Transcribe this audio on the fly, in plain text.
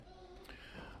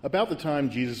About the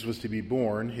time Jesus was to be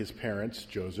born, his parents,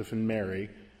 Joseph and Mary,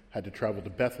 had to travel to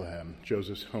Bethlehem,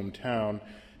 Joseph's hometown,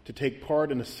 to take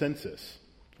part in a census.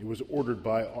 It was ordered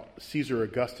by Caesar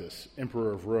Augustus,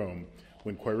 emperor of Rome,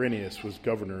 when Quirinius was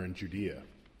governor in Judea.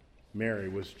 Mary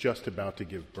was just about to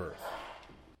give birth.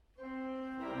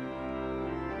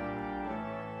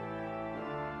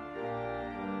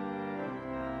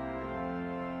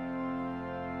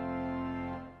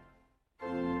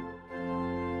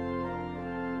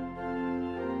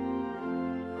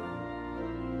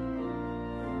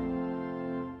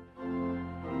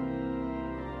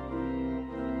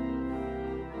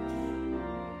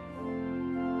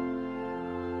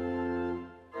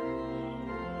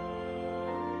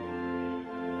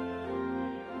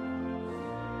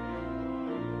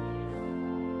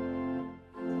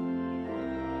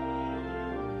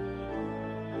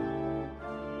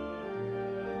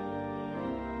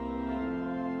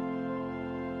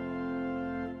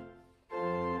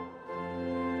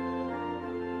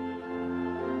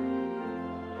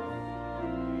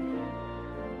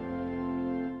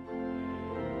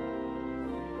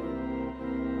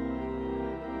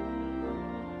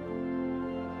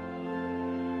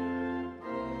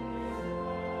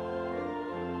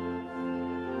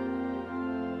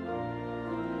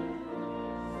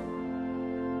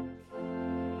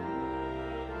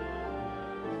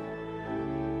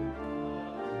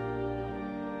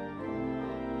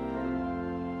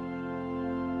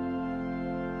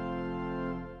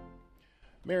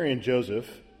 Mary and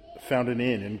Joseph found an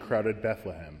inn in crowded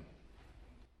Bethlehem.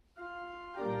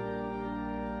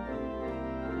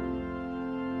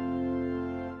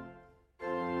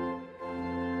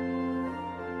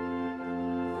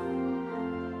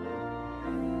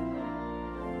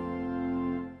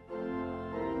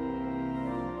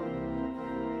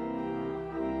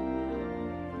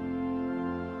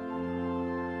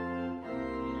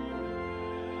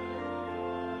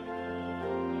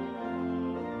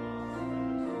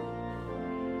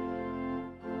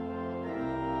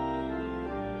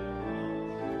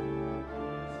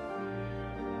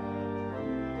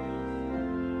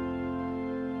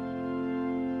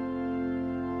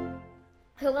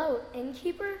 Hello,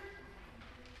 innkeeper?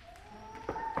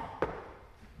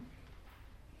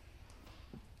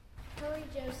 Hurry,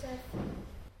 Joseph.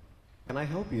 Can I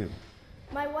help you?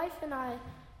 My wife and I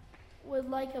would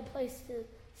like a place to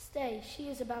stay. She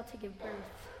is about to give birth.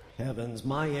 Heavens,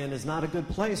 my inn is not a good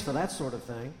place for that sort of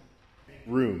thing.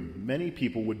 Room. Many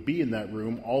people would be in that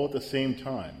room all at the same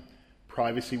time.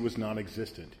 Privacy was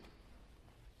non-existent.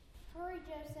 Hurry,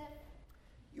 Joseph.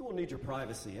 You will need your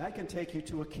privacy. I can take you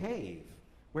to a cave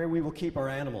where we will keep our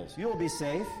animals. You will be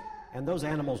safe, and those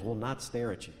animals will not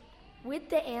stare at you. With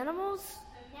the animals?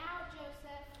 Now,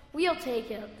 Joseph. We'll take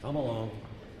him. Come along.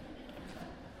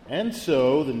 And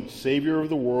so the Savior of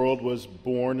the world was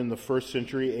born in the 1st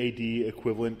century A.D.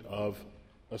 equivalent of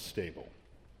a stable.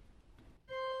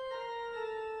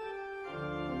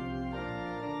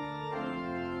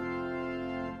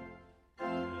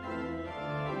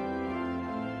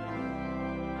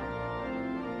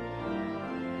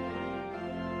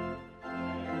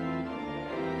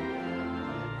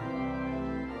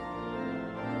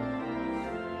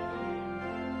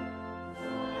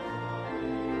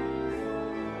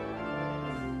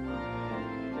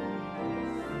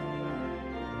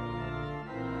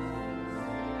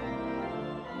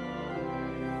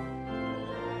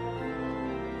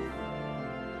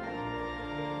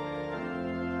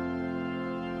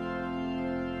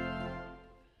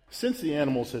 Since the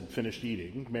animals had finished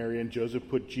eating, Mary and Joseph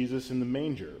put Jesus in the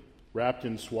manger. Wrapped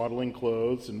in swaddling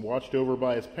clothes and watched over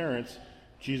by his parents,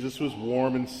 Jesus was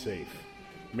warm and safe.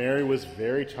 Mary was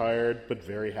very tired but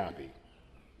very happy.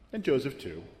 And Joseph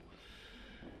too.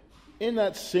 In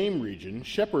that same region,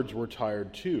 shepherds were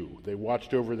tired too. They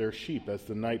watched over their sheep as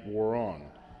the night wore on.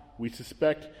 We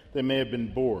suspect they may have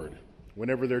been bored.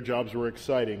 Whenever their jobs were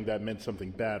exciting, that meant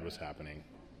something bad was happening.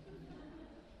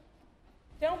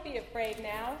 Don't be afraid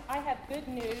now. I have good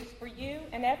news for you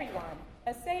and everyone.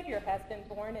 A Savior has been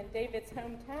born in David's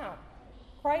hometown.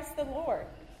 Christ the Lord.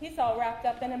 He's all wrapped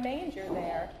up in a manger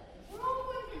there. We're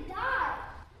all going to die.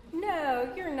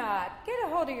 No, you're not. Get a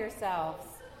hold of yourselves.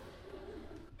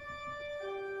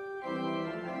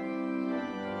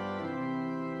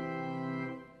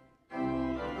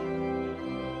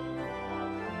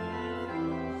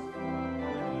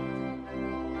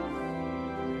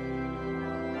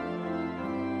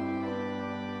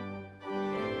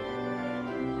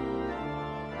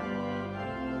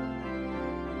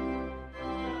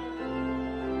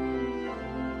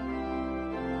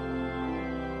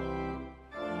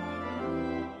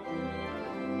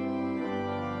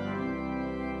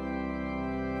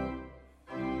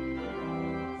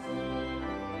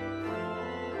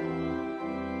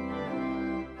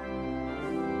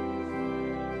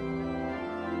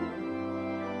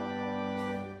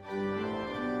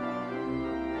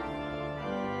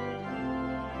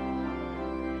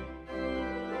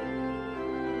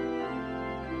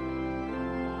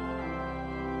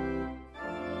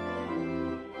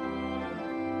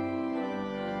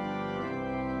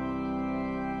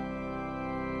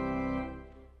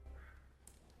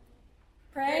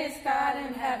 Praise God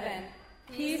in heaven,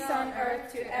 peace on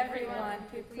earth to everyone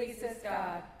who pleases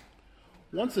God.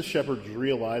 Once the shepherds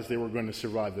realized they were going to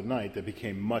survive the night, they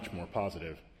became much more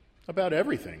positive about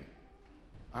everything.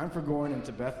 I'm for going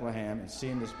into Bethlehem and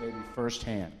seeing this baby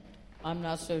firsthand. I'm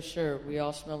not so sure. We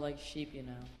all smell like sheep, you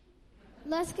know.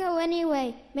 Let's go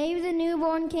anyway. Maybe the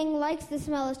newborn king likes the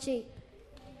smell of sheep.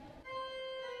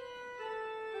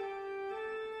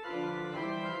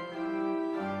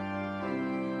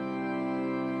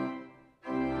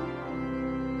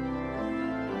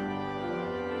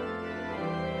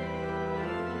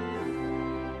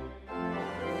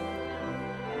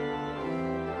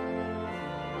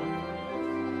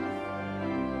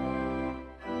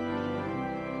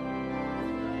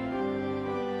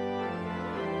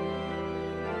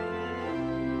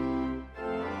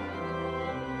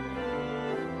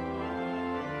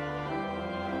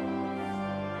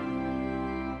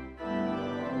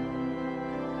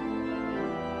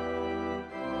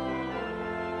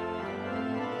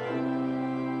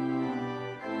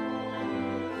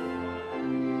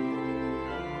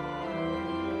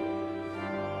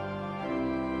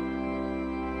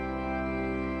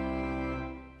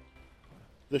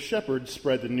 The shepherds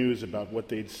spread the news about what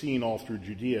they'd seen all through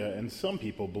Judea, and some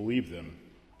people believed them.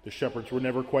 The shepherds were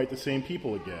never quite the same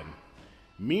people again.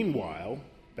 Meanwhile,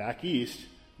 back east,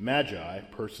 Magi,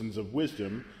 persons of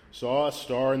wisdom, saw a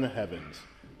star in the heavens.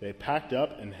 They packed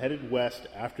up and headed west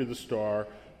after the star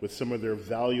with some of their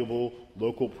valuable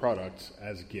local products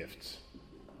as gifts.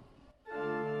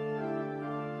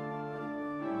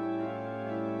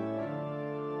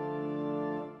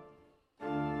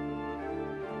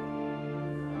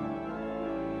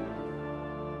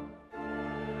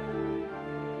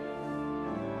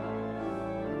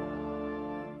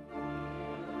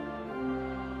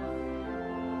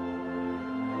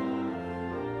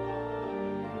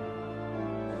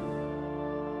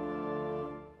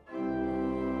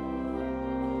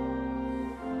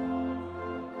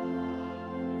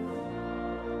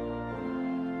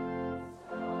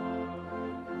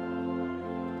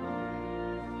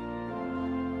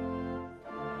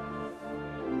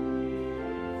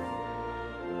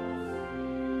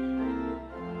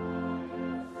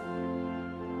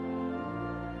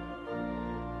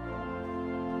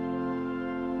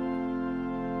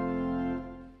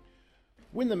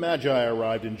 When the Magi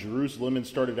arrived in Jerusalem and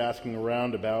started asking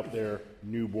around about their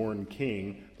newborn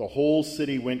king, the whole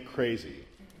city went crazy.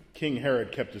 King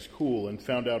Herod kept his cool and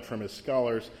found out from his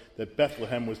scholars that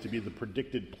Bethlehem was to be the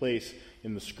predicted place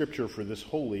in the scripture for this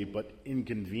holy but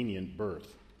inconvenient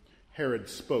birth. Herod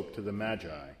spoke to the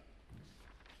Magi.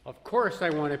 Of course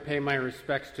I want to pay my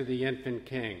respects to the infant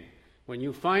king. When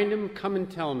you find him, come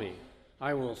and tell me.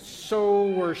 I will so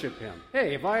worship him.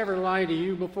 Hey, have I ever lied to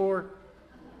you before?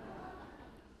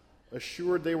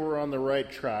 Assured they were on the right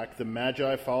track, the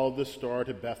Magi followed the star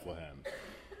to Bethlehem.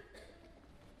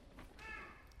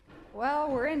 Well,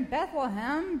 we're in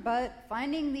Bethlehem, but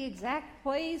finding the exact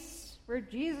place where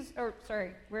the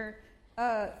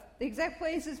exact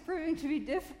place is proving to be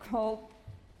difficult.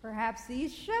 Perhaps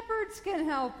these shepherds can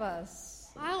help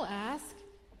us. I'll ask.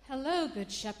 Hello, good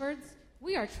shepherds.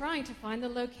 We are trying to find the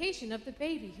location of the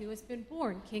baby who has been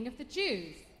born King of the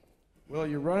Jews. Well,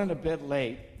 you're running a bit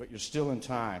late, but you're still in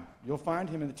time. You'll find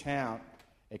him in the town,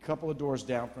 a couple of doors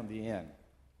down from the inn.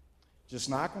 Just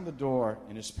knock on the door,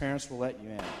 and his parents will let you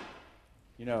in.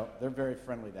 You know, they're very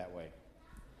friendly that way.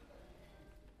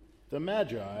 The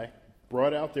Magi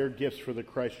brought out their gifts for the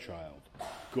Christ child: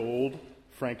 gold,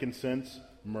 frankincense,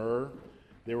 myrrh.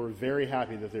 They were very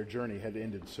happy that their journey had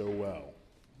ended so well.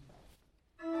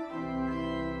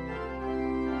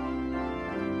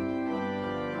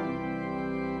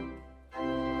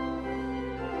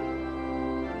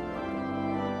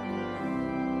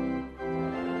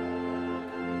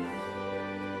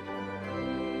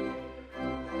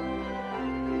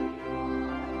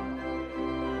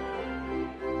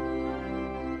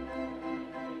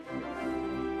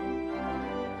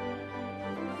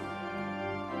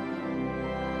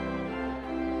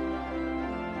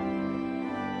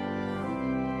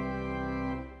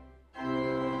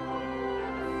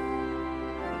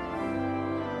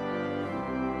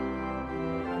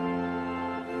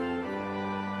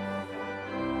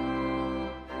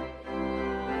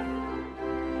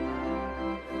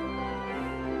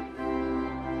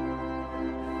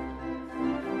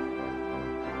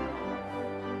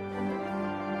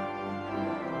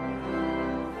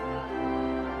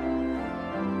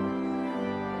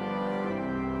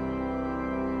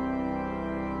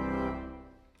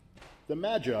 The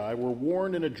Magi were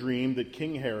warned in a dream that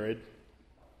King Herod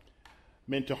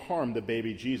meant to harm the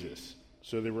baby Jesus,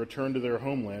 so they returned to their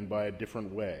homeland by a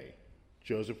different way.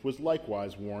 Joseph was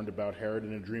likewise warned about Herod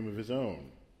in a dream of his own.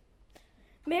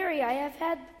 Mary, I have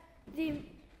had the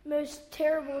most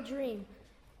terrible dream.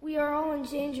 We are all in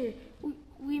danger.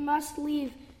 We must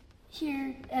leave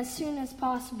here as soon as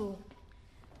possible.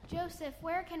 Joseph,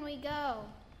 where can we go?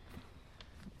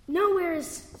 Nowhere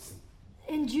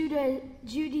in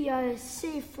Judea is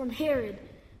safe from Herod.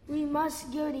 We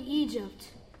must go to Egypt.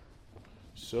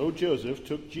 So Joseph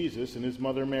took Jesus and his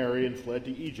mother Mary and fled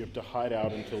to Egypt to hide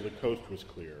out until the coast was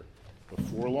clear.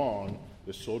 Before long,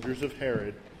 the soldiers of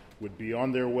Herod would be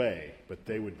on their way, but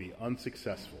they would be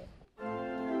unsuccessful.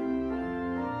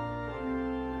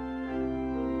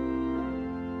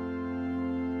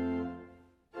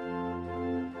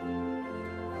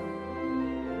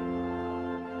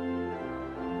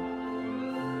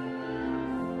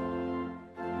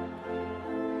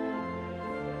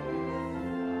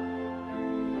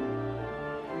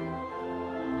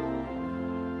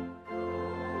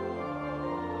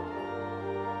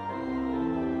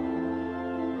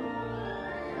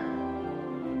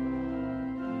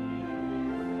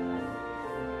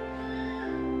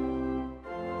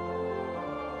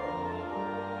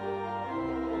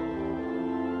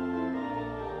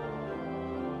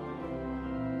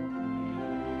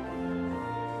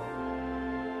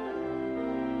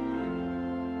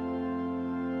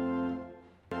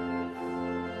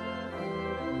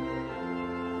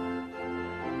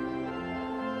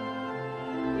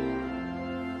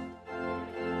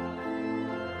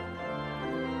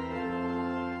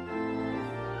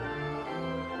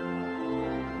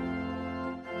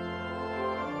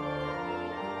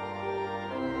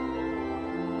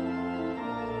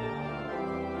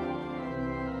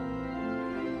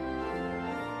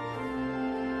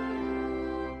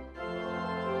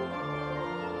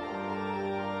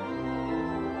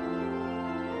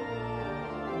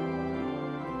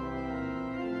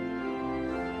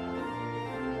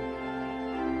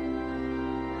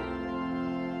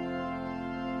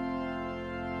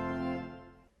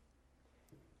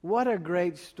 What a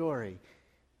great story.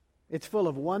 It's full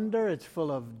of wonder, it's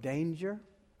full of danger,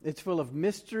 it's full of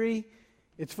mystery,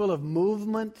 it's full of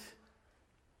movement.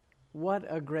 What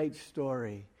a great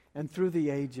story. And through the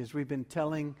ages, we've been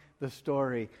telling the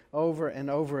story over and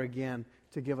over again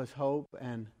to give us hope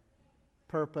and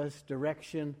purpose,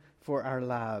 direction for our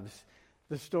lives.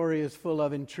 The story is full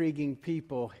of intriguing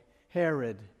people,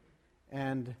 Herod,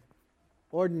 and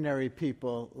ordinary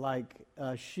people like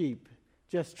sheep,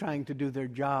 just trying to do their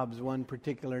jobs one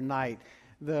particular night.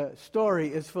 The story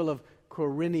is full of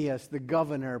Quirinius, the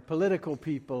governor, political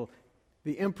people,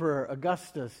 the emperor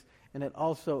Augustus, and it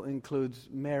also includes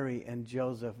Mary and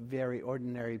Joseph, very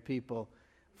ordinary people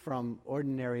from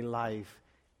ordinary life.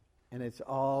 And it's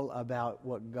all about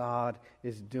what God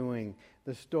is doing.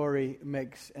 The story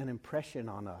makes an impression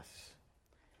on us.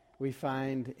 We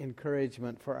find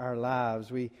encouragement for our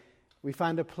lives. We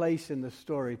find a place in the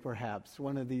story, perhaps.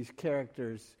 One of these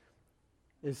characters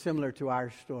is similar to our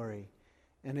story.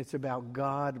 And it's about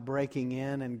God breaking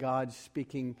in and God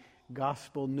speaking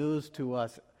gospel news to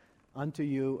us. Unto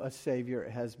you a Savior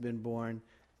has been born,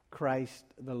 Christ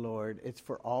the Lord. It's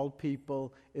for all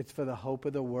people. It's for the hope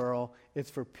of the world. It's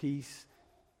for peace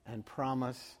and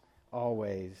promise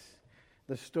always.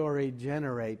 The story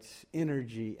generates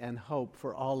energy and hope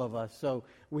for all of us. So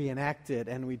we enact it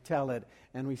and we tell it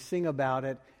and we sing about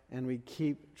it and we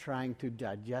keep trying to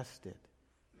digest it.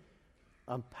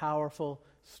 A powerful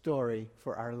story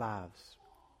for our lives.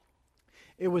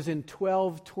 It was in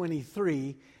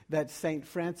 1223 that St.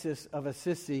 Francis of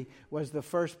Assisi was the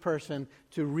first person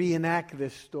to reenact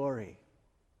this story.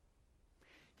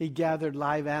 He gathered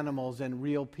live animals and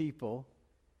real people,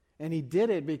 and he did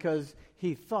it because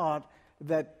he thought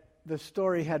that the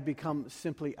story had become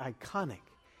simply iconic.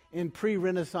 In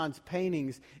pre-Renaissance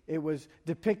paintings, it was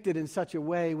depicted in such a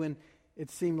way when it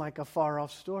seemed like a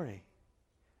far-off story.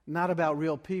 Not about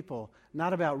real people,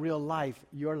 not about real life,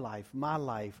 your life, my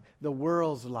life, the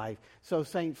world's life. So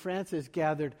St. Francis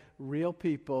gathered real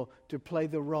people to play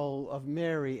the role of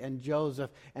Mary and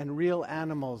Joseph and real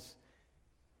animals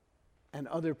and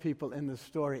other people in the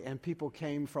story. And people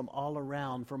came from all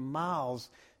around, from miles,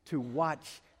 to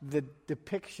watch the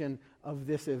depiction of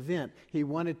this event. He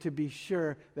wanted to be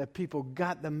sure that people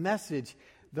got the message.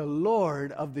 The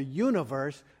Lord of the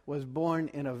universe was born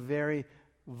in a very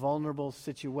vulnerable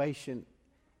situation,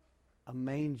 a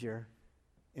manger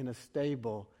in a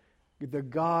stable. The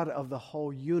God of the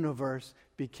whole universe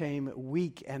became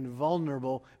weak and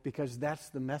vulnerable because that's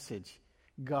the message.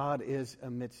 God is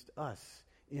amidst us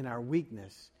in our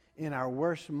weakness, in our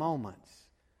worst moments,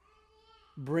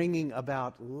 bringing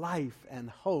about life and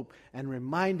hope and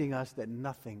reminding us that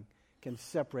nothing can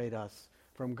separate us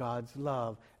from God's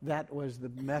love. That was the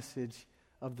message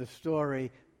of the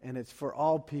story, and it's for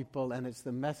all people, and it's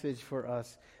the message for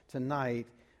us tonight.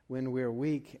 When we're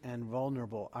weak and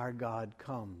vulnerable, our God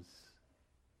comes.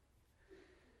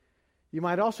 You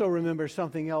might also remember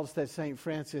something else that St.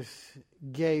 Francis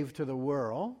gave to the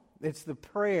world. It's the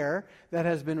prayer that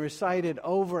has been recited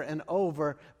over and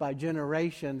over by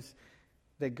generations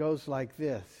that goes like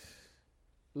this: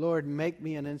 Lord, make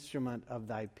me an instrument of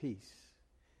thy peace.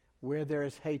 Where there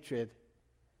is hatred,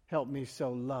 help me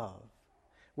sow love.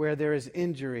 Where there is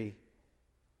injury,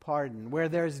 pardon. Where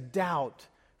there is doubt,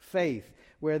 faith.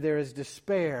 Where there is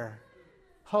despair,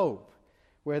 hope.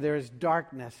 Where there is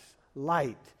darkness,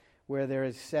 light. Where there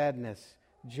is sadness,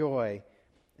 joy.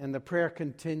 And the prayer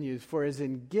continues, for it is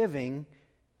in giving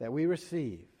that we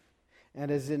receive,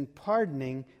 and it is in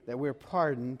pardoning that we're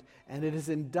pardoned, and it is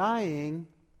in dying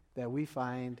that we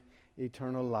find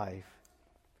eternal life.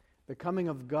 The coming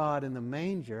of God in the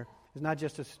manger is not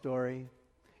just a story.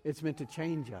 It's meant to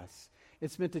change us.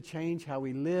 It's meant to change how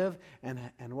we live and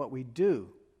what we do.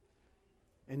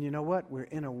 And you know what? We're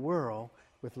in a world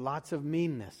with lots of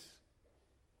meanness.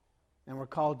 And we're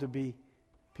called to be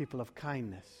people of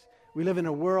kindness. We live in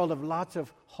a world of lots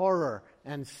of horror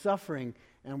and suffering,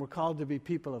 and we're called to be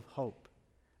people of hope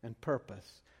and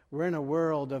purpose. We're in a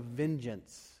world of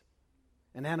vengeance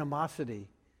and animosity,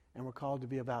 and we're called to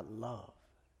be about love.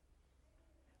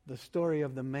 The story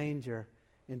of the manger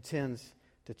intends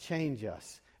to change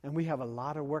us, and we have a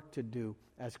lot of work to do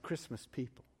as Christmas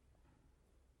people.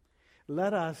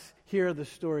 Let us hear the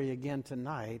story again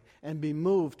tonight and be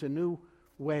moved to new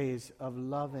ways of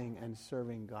loving and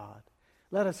serving God.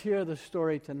 Let us hear the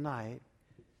story tonight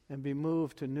and be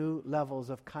moved to new levels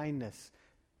of kindness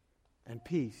and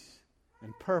peace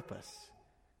and purpose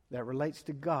that relates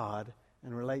to God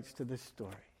and relates to this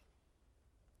story.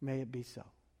 May it be so.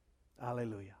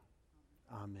 Alleluia.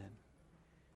 Amen.